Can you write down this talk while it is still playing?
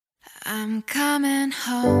I'm coming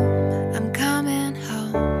home, I'm coming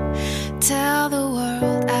home. Tell the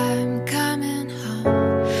world I'm coming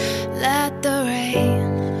home. Let the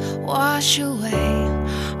rain wash away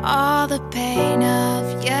all the pain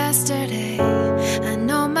of yesterday. I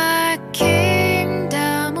know my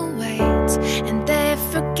kingdom awaits, and they've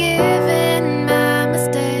forgiven my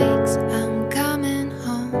mistakes. I'm coming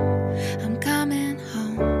home, I'm coming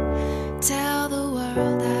home. Tell the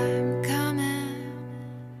world I'm coming.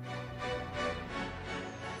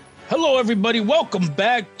 Hello, everybody. Welcome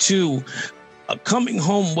back to Coming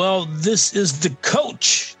Home Well. This is the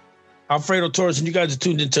coach, Alfredo Torres, and you guys are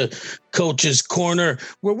tuned into Coach's Corner,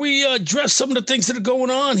 where we address some of the things that are going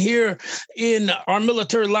on here in our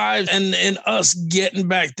military lives and us getting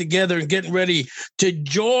back together and getting ready to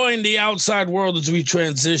join the outside world as we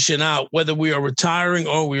transition out, whether we are retiring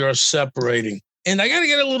or we are separating. And I got to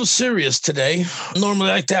get a little serious today. Normally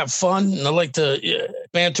I like to have fun and I like to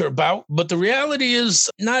banter about, but the reality is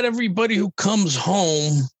not everybody who comes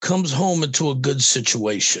home into a good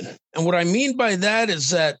situation. And what I mean by that is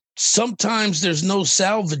that sometimes there's no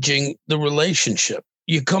salvaging the relationship.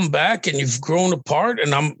 You come back and you've grown apart,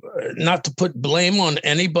 and I'm not to put blame on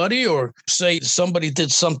anybody or say somebody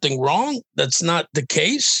did something wrong. That's not the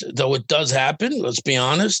case, though it does happen, let's be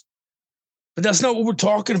honest. But that's not what we're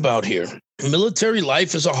talking about here. Military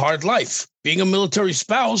life is a hard life. Being a military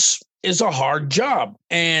spouse is a hard job.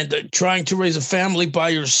 And trying to raise a family by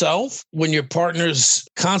yourself when your partner's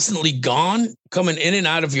constantly gone, coming in and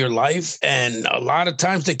out of your life, and a lot of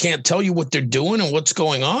times they can't tell you what they're doing and what's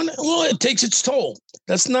going on, well, it takes its toll.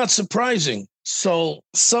 That's not surprising. So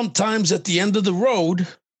sometimes at the end of the road,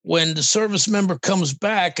 when the service member comes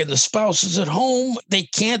back and the spouse is at home, they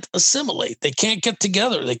can't assimilate. They can't get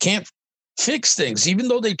together. They can't fix things, even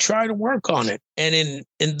though they try to work on it. And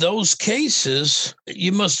in those cases,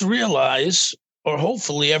 you must realize, or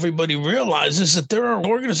hopefully everybody realizes, that there are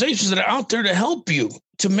organizations that are out there to help you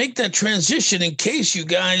to make that transition in case you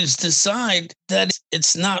guys decide that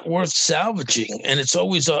it's not worth salvaging. And it's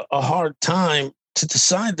always a hard time to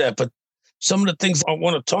decide that. But some of the things I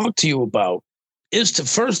want to talk to you about is to,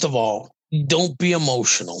 first of all, don't be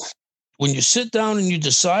emotional. When you sit down and you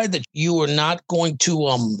decide that you are not going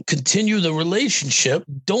to continue the relationship,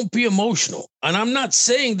 don't be emotional. And I'm not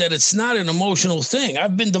saying that it's not an emotional thing.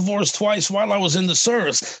 I've been divorced twice while I was in the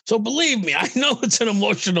service. So believe me, I know it's an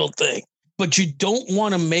emotional thing. But you don't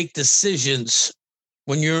want to make decisions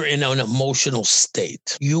when you're in an emotional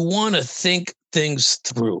state. You want to think things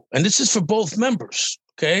through. And this is for both members,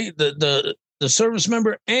 okay? The service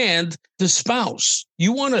member and the spouse.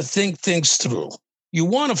 You want to think things through. You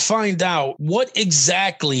want to find out what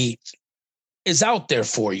exactly is out there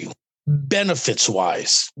for you,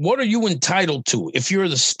 benefits-wise. What are you entitled to if you're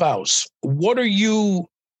the spouse? What are you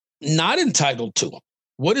not entitled to?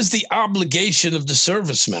 What is the obligation of the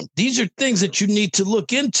service member? These are things that you need to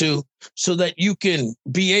look into so that you can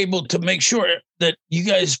be able to make sure that you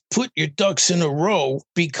guys put your ducks in a row,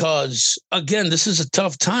 because, again, this is a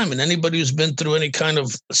tough time. And anybody who's been through any kind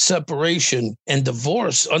of separation and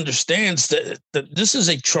divorce understands that this is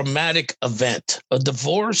a traumatic event. A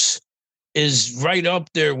divorce is right up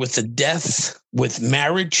there with a death, with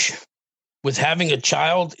marriage, with having a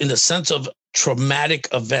child, in the sense of traumatic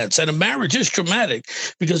events. And a marriage is traumatic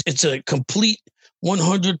because it's a complete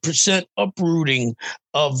 100% uprooting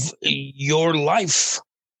of your life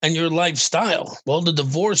and your lifestyle. Well, the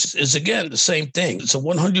divorce is, again, the same thing. It's a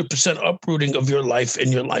 100% uprooting of your life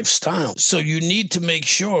and your lifestyle. So you need to make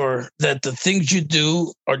sure that the things you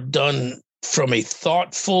do are done from a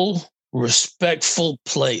thoughtful, respectful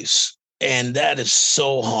place. And that is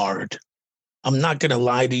so hard. I'm not going to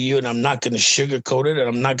lie to you, and I'm not going to sugarcoat it, and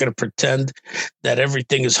I'm not going to pretend that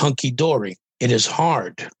everything is hunky-dory. It is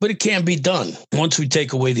hard, but it can be done once we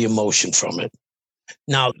take away the emotion from it.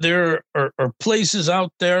 Now, there are places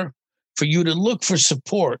out there for you to look for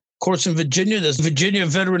support. Of course, in Virginia, there's Virginia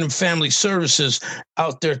Veteran and Family Services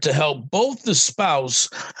out there to help both the spouse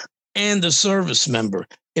and the service member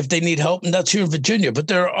if they need help, and that's here in Virginia. But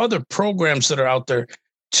there are other programs that are out there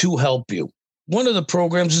to help you. One of the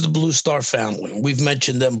programs is the Blue Star Family. We've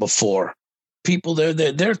mentioned them before. People they're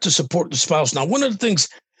there to support the spouse. Now, one of the things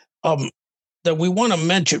that we want to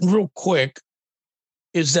mention real quick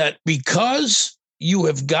is that because you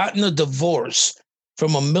have gotten a divorce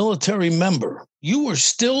from a military member, you are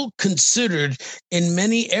still considered in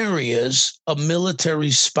many areas a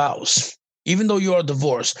military spouse, even though you are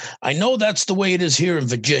divorced. I know that's the way it is here in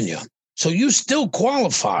Virginia. So you still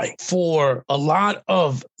qualify for a lot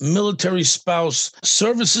of military spouse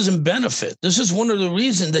services and benefit. This is one of the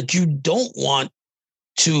reasons that you don't want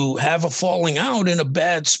to have a falling out in a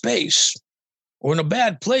bad space. or in a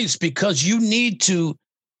bad place because you need to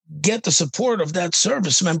get the support of that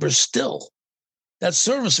service member still. That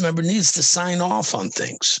service member needs to sign off on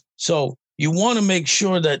things. So you want to make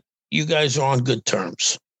sure that you guys are on good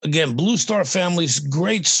terms. Again, Blue Star Family's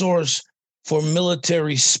great source for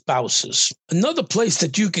military spouses. Another place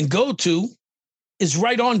that you can go to is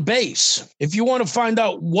Right on Base. If you want to find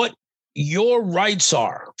out what your rights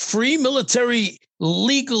are, free military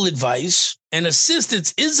legal advice and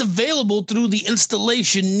assistance is available through the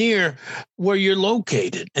installation near where you're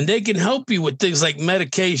located. And they can help you with things like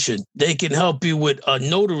medication. They can help you with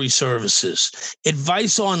notary services,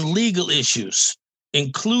 advice on legal issues,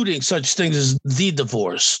 including such things as the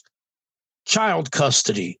divorce, child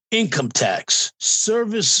custody, income tax,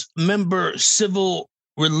 Service Member Civil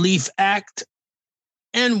Relief Act,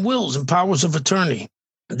 and wills and powers of attorney.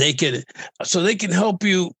 They can help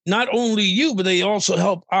you, not only you, but they also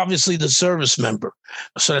help, obviously, the service member,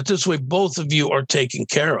 so that this way both of you are taken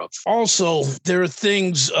care of. Also, there are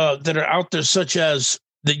things that are out there, such as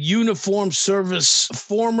the Uniform Service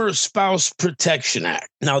Former Spouse Protection Act.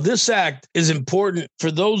 Now, this act is important for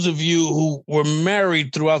those of you who were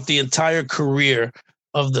married throughout the entire career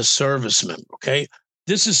of the service member, okay?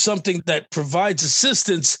 This is something that provides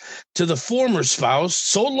assistance to the former spouse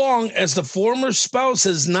so long as the former spouse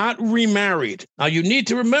has not remarried. Now, you need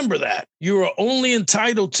to remember that. You are only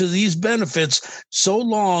entitled to these benefits so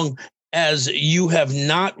long as you have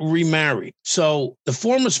not remarried. So the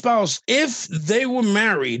former spouse, if they were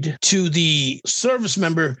married to the service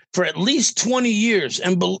member for at least 20 years,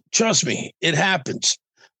 and trust me, it happens.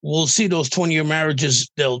 We'll see those 20-year marriages,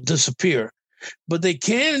 they'll disappear. But they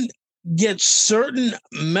can get certain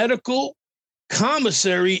medical,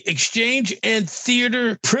 commissary, exchange, and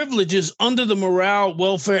theater privileges under the Morale,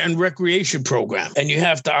 Welfare, and Recreation Program. And you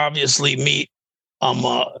have to obviously meet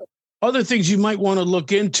other things you might want to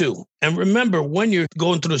look into. And remember, when you're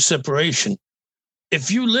going through a separation, if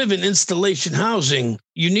you live in installation housing,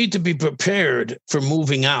 you need to be prepared for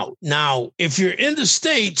moving out. Now, if you're in the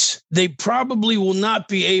States, they probably will not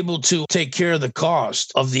be able to take care of the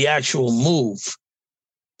cost of the actual move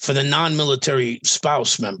for the non-military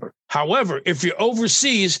spouse member. However, if you're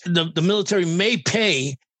overseas, the military may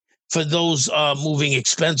pay for those moving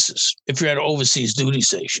expenses if you're at an overseas duty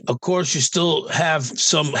station. Of course, you still have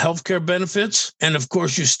some healthcare benefits, and of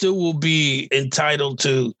course, you still will be entitled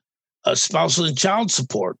to spousal and child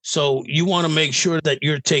support. So you want to make sure that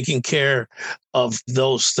you're taking care of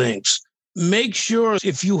those things. Make sure,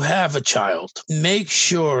 if you have a child, make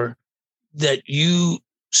sure that you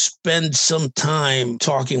spend some time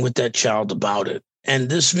talking with that child about it. And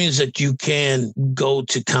this means that you can go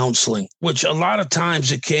to counseling, which a lot of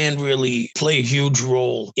times it can really play a huge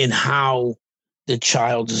role in how the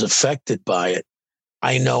child is affected by it.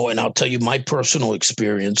 I know, and I'll tell you my personal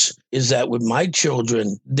experience is that with my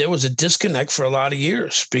children, there was a disconnect for a lot of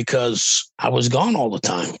years because I was gone all the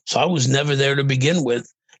time. So I was never there to begin with.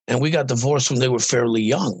 And we got divorced when they were fairly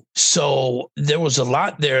young. So there was a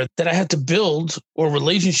lot there that I had to build, or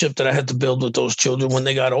relationship that I had to build with those children when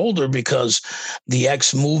they got older, because the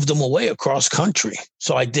ex moved them away across country.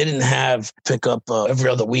 So I didn't have pick up every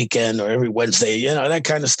other weekend or every Wednesday, that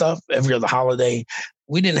kind of stuff, every other holiday.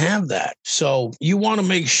 We didn't have that. So you want to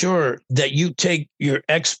make sure that you take your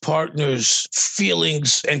ex-partner's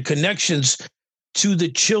feelings and connections to the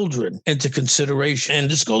children into consideration. And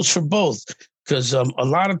this goes for both. Because a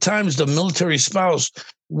lot of times the military spouse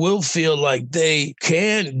will feel like they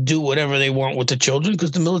can do whatever they want with the children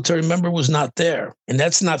because the military member was not there. And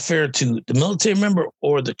that's not fair to the military member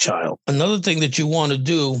or the child. Another thing that you want to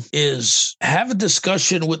do is have a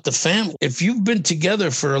discussion with the family. If you've been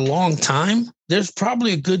together for a long time, there's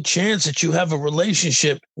probably a good chance that you have a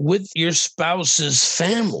relationship with your spouse's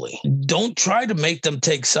family. Don't try to make them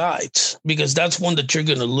take sides, because that's one that you're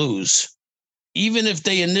going to lose. Even if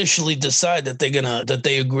they initially decide that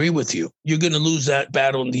they agree with you, you're going to lose that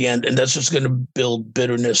battle in the end. And that's just going to build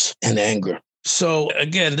bitterness and anger. So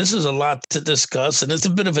again, this is a lot to discuss, and it's a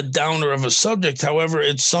bit of a downer of a subject. However,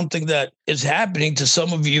 it's something that is happening to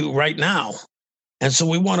some of you right now. And so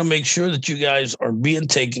we want to make sure that you guys are being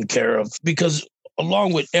taken care of, because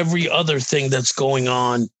along with every other thing that's going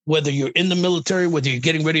on, whether you're in the military, whether you're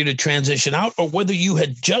getting ready to transition out, or whether you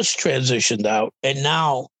had just transitioned out and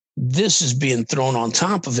now this is being thrown on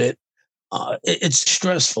top of it. It's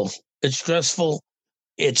stressful. It's stressful.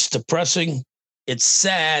 It's depressing. It's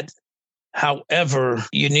sad. However,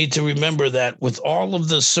 you need to remember that with all of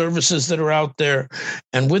the services that are out there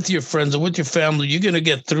and with your friends and with your family, you're going to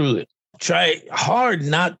get through it. Try hard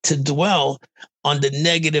not to dwell on the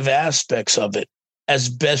negative aspects of it as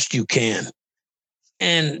best you can.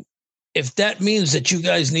 And if that means that you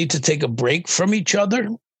guys need to take a break from each other,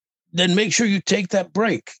 then make sure you take that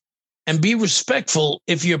break. And be respectful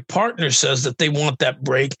if your partner says that they want that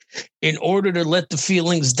break in order to let the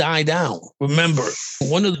feelings die down. Remember,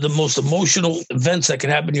 one of the most emotional events that can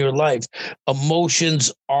happen in your life,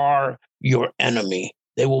 emotions are your enemy.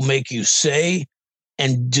 They will make you say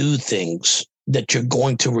and do things that you're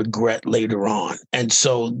going to regret later on. And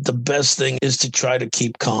so the best thing is to try to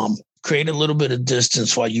keep calm. Create a little bit of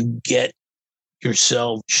distance while you get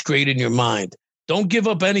yourself straight in your mind. Don't give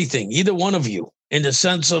up anything, either one of you. In the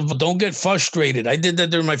sense of don't get frustrated. I did that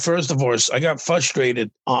during my first divorce. I got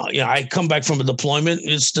frustrated. I come back from a deployment.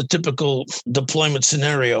 It's the typical deployment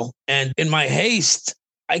scenario. And in my haste,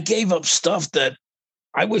 I gave up stuff that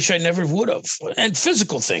I wish I never would have. And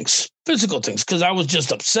physical things, because I was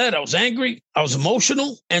just upset. I was angry. I was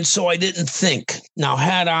emotional. And so I didn't think. Now,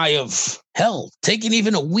 had I have taken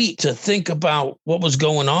even a week to think about what was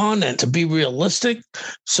going on and to be realistic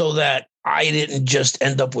so that I didn't just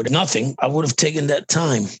end up with nothing, I would have taken that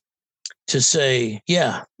time to say,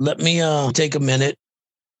 yeah, let me take a minute.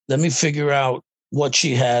 Let me figure out what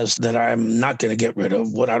she has that I'm not going to get rid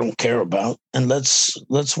of, what I don't care about. And let's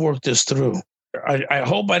work this through. I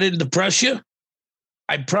hope I didn't depress you.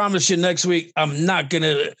 I promise you next week, I'm not going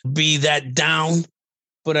to be that down,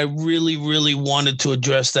 but I really, really wanted to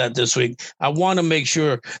address that this week. I want to make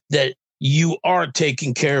sure that you are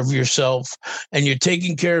taking care of yourself and you're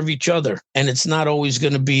taking care of each other. And it's not always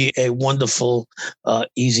going to be a wonderful,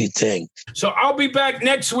 easy thing. So I'll be back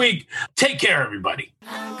next week. Take care, everybody.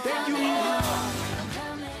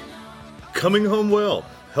 Coming Home Well,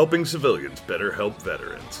 helping civilians better help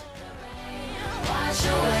veterans. Wash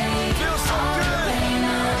away